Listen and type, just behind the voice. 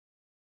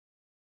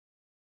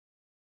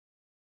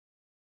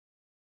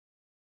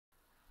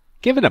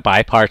Given a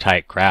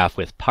bipartite graph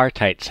with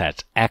partite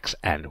sets x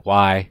and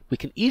y, we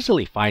can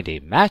easily find a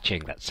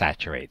matching that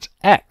saturates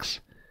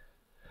x.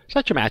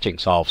 Such a matching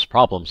solves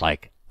problems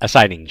like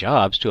assigning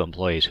jobs to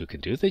employees who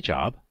can do the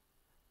job,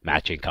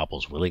 matching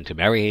couples willing to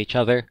marry each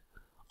other,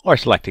 or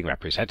selecting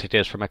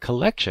representatives from a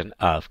collection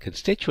of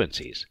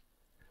constituencies.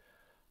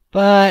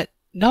 But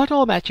not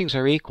all matchings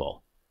are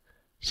equal.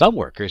 Some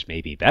workers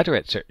may be better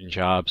at certain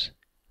jobs,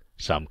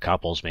 some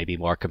couples may be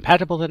more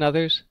compatible than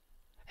others,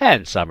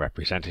 and some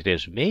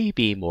representatives may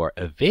be more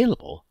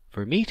available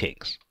for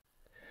meetings.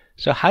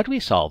 So how do we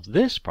solve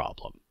this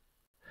problem?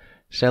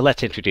 So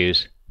let's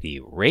introduce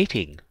the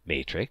rating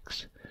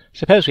matrix.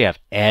 Suppose we have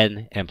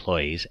n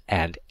employees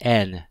and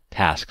n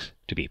tasks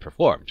to be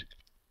performed.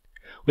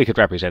 We could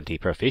represent the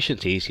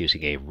proficiencies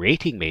using a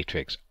rating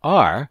matrix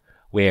R,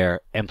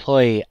 where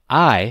employee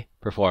I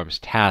performs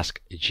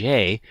task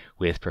J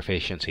with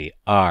proficiency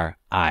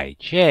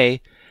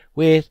Rij,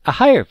 with a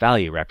higher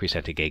value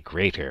representing a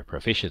greater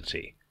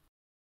proficiency.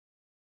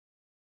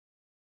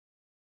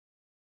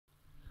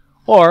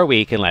 Or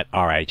we can let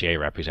Rij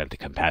represent the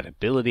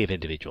compatibility of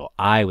individual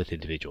I with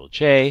individual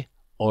J,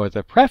 or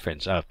the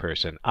preference of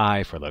person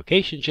I for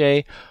location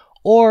J,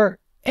 or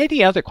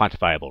any other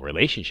quantifiable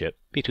relationship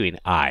between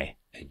I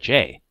and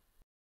J.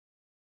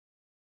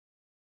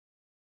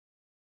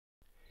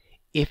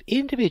 If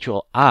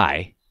individual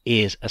I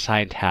is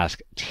assigned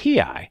task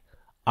Ti,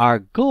 our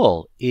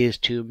goal is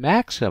to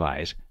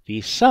maximize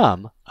the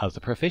sum of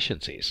the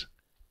proficiencies.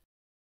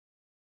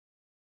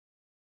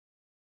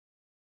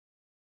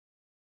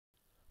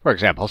 For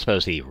example,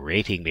 suppose the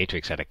rating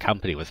matrix at a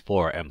company with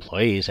 4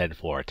 employees and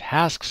 4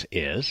 tasks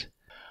is,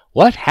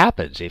 what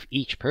happens if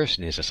each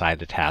person is assigned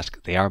the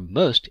task they are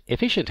most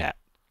efficient at?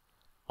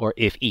 Or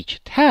if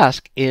each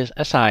task is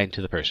assigned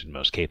to the person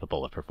most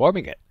capable of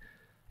performing it?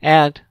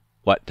 And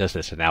what does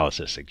this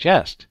analysis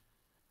suggest?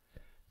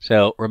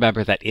 So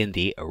remember that in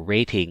the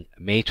rating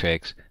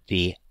matrix,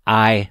 the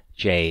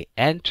Ij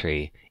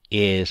entry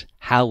is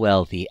how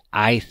well the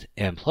ith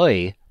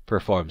employee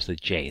performs the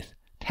jth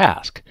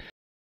task.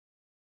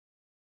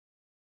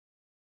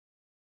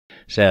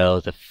 So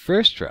the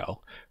first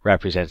row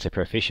represents the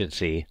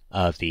proficiency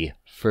of the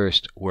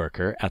first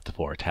worker at the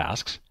 4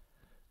 tasks.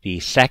 The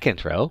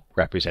second row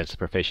represents the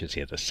proficiency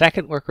of the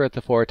second worker at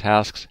the 4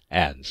 tasks,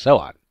 and so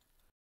on.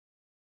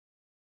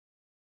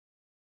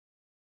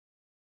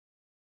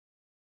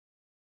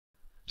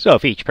 So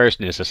if each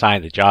person is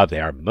assigned the job they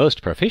are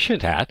most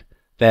proficient at,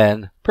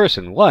 then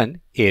person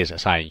 1 is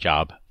assigned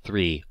job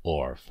 3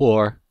 or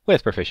 4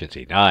 with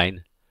proficiency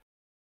 9.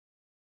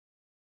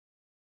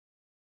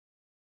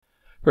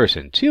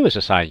 Person 2 is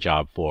assigned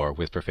job 4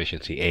 with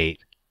proficiency 8.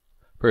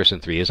 Person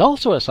 3 is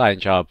also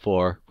assigned job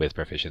 4 with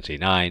proficiency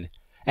 9.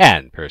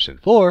 And person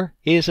 4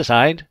 is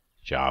assigned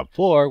job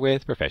 4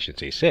 with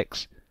proficiency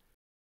 6.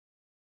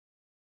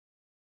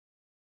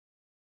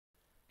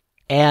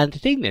 And the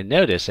thing to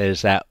notice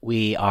is that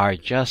we are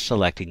just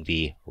selecting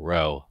the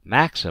row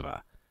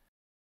maxima.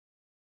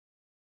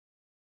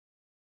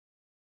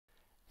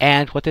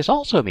 And what this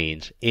also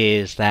means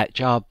is that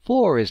job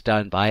 4 is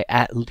done by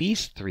at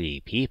least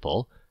 3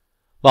 people,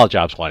 while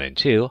jobs 1 and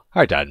 2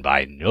 are done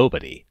by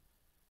nobody.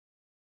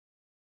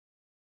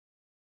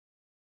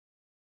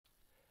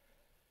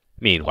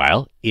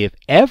 Meanwhile, if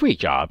every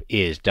job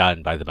is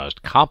done by the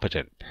most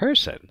competent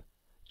person,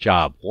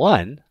 job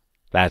 1,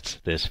 that's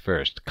this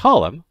first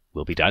column,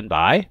 will be done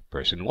by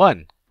person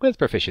 1 with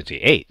proficiency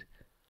 8.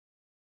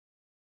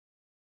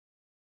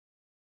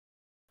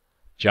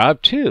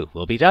 Job 2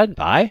 will be done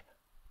by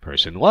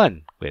person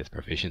 1 with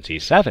proficiency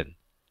 7.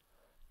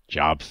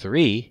 Job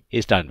 3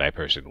 is done by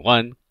person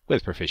 1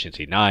 with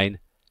proficiency 9,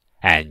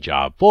 and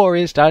job 4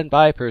 is done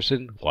by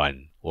person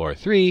 1 or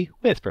 3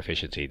 with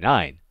proficiency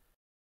 9.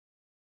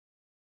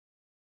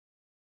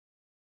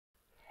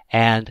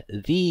 And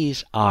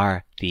these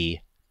are the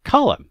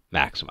column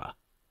maxima.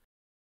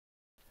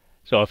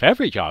 So if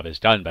every job is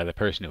done by the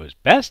person who is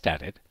best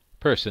at it,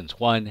 persons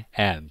 1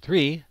 and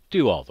 3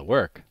 do all the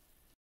work.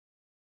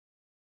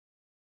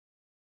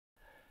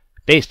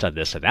 Based on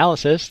this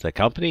analysis, the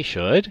company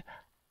should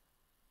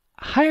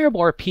hire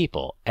more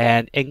people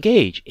and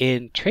engage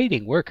in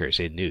training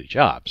workers in new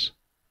jobs.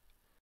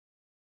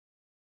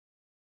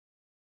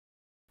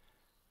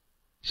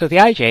 So the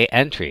Ij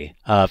entry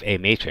of a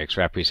matrix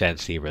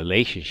represents the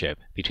relationship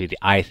between the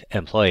ith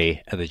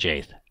employee and the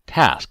jth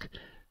task.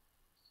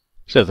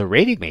 So the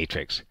rating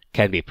matrix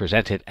can be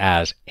presented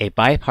as a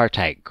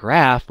bipartite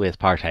graph with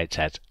partite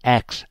sets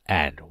x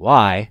and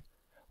y,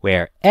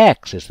 where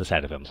x is the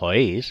set of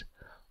employees,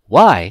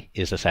 y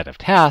is the set of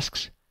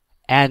tasks,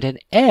 and an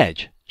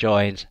edge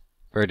joins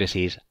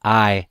vertices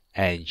I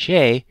and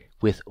j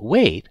with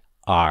weight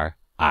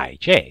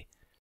Rij.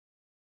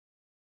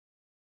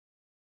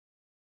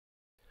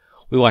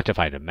 We want to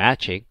find a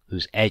matching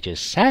whose edges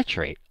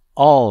saturate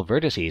all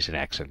vertices in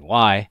x and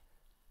y.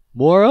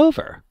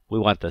 Moreover, we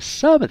want the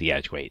sum of the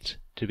edge weights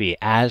to be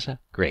as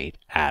great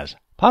as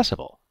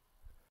possible.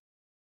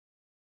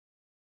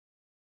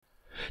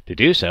 To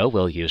do so,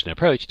 we'll use an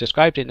approach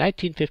described in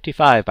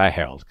 1955 by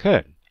Harold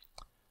Kuhn.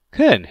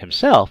 Kuhn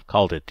himself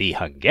called it the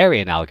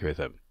Hungarian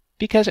algorithm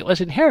because it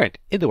was inherent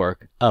in the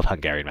work of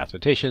Hungarian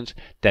mathematicians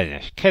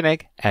Denis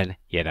Koenig and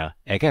Jenő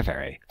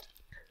Egervary.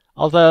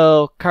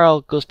 Although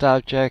Carl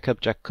Gustav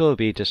Jacob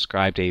Jacobi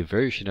described a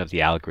version of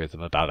the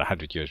algorithm about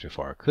 100 years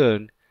before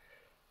Kuhn,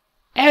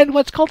 and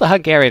what's called the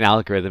Hungarian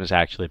algorithm is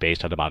actually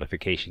based on a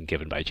modification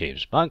given by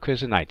James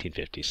Munkres in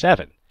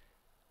 1957.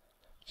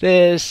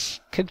 This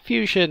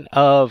confusion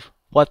of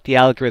what the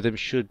algorithm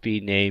should be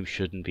named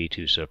shouldn't be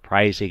too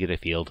surprising in a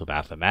field of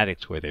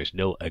mathematics where there's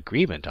no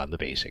agreement on the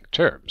basic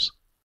terms.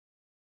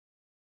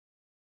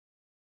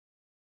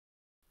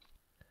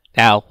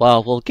 Now,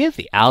 while we'll give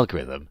the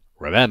algorithm,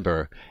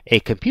 remember,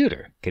 a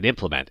computer can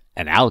implement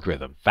an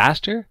algorithm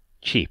faster,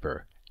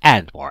 cheaper,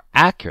 and more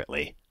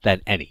accurately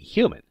than any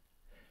human.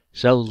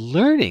 So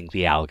learning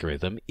the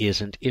algorithm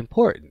isn't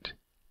important.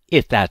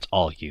 If that's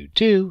all you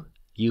do,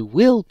 you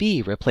will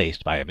be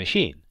replaced by a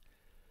machine.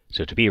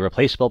 So to be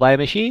replaceable by a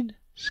machine,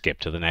 skip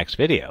to the next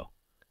video.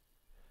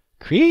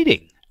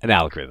 Creating an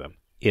algorithm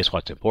is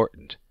what's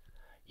important.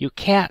 You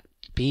can't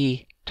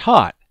be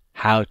taught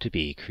how to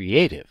be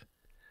creative,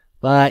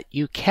 but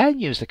you can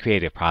use the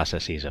creative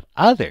processes of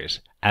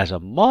others as a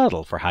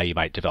model for how you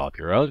might develop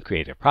your own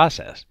creative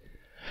process.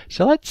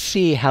 So let's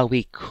see how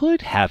we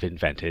could have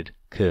invented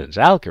Kuhn's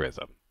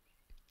algorithm.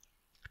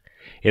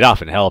 It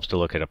often helps to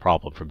look at a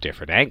problem from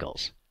different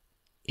angles.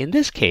 In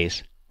this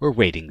case, we're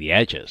weighting the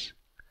edges.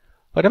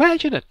 But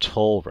imagine a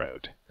toll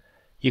road.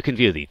 You can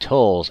view the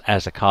tolls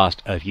as the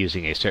cost of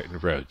using a certain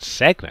road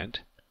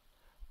segment,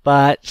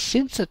 but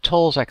since the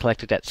tolls are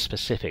collected at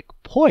specific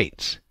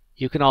points,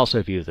 you can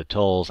also view the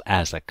tolls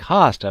as the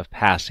cost of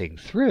passing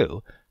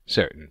through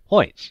certain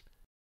points.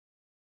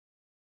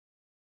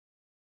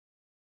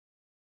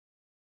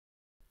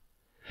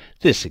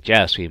 This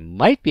suggests we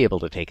might be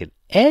able to take an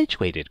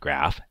edge-weighted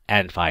graph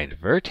and find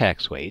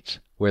vertex weights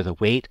where the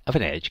weight of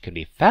an edge can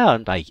be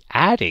found by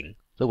adding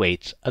the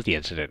weights of the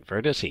incident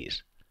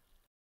vertices.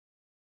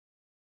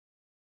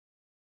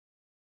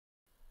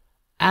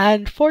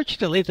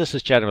 Unfortunately, this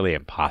is generally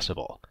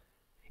impossible.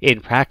 In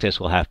practice,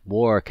 we'll have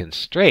more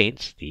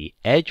constraints, the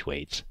edge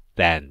weights,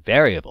 than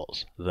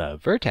variables, the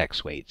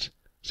vertex weights,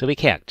 so we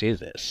can't do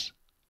this.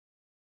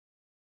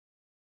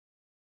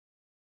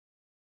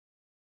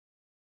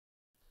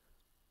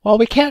 While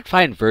we can't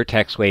find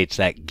vertex weights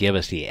that give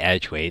us the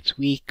edge weights,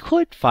 we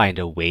could find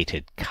a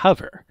weighted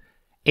cover,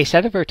 a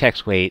set of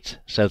vertex weights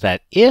so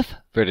that if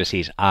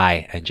vertices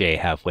I and j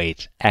have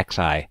weights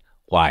xi,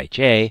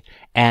 yj,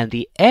 and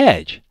the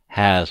edge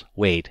has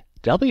weight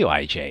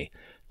wij,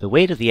 the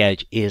weight of the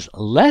edge is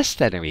less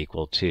than or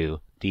equal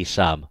to the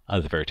sum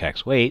of the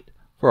vertex weight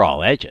for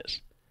all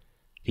edges.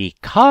 The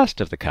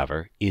cost of the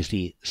cover is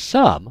the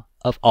sum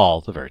of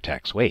all the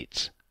vertex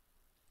weights.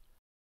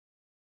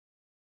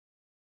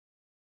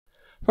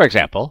 For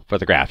example, for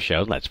the graph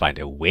shown, let's find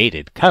a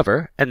weighted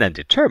cover and then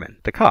determine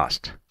the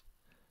cost.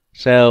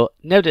 So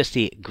notice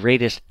the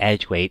greatest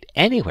edge weight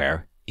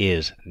anywhere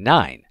is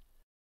 9.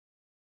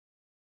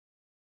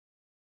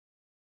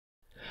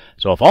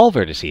 So if all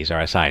vertices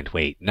are assigned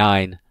weight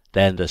 9,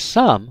 then the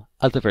sum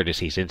of the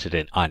vertices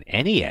incident on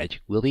any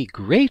edge will be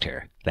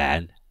greater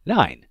than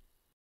 9.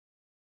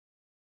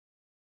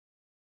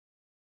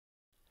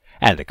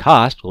 And the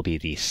cost will be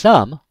the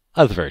sum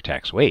of the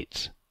vertex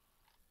weights.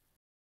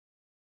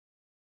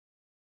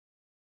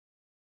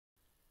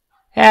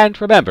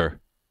 And remember,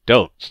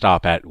 don't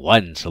stop at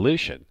one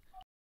solution.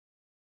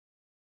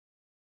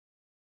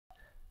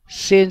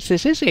 Since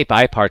this is a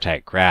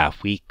bipartite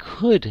graph, we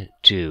could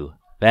do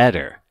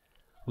better.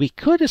 We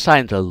could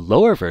assign the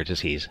lower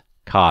vertices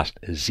cost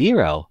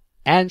 0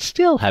 and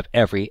still have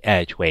every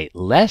edge weight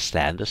less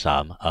than the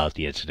sum of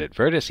the incident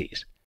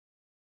vertices.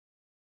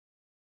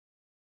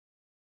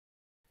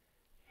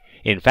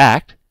 In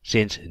fact,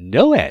 since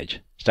no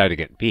edge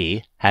starting at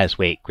B has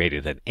weight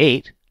greater than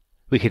 8,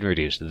 we can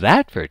reduce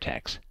that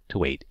vertex to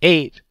weight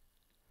 8,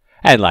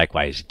 and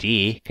likewise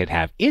D can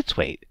have its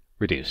weight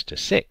reduced to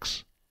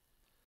 6.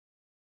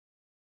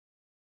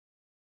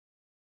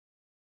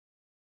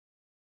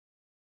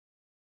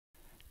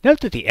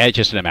 Note that the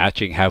edges in a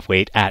matching have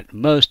weight at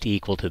most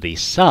equal to the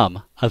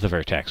sum of the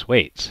vertex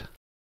weights.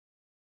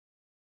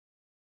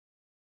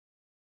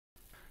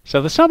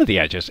 So the sum of the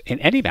edges in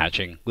any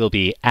matching will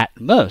be at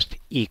most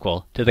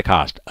equal to the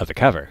cost of the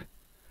cover.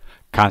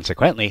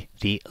 Consequently,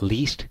 the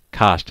least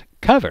cost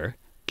cover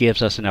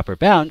gives us an upper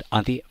bound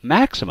on the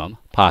maximum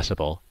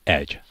possible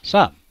edge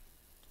sum.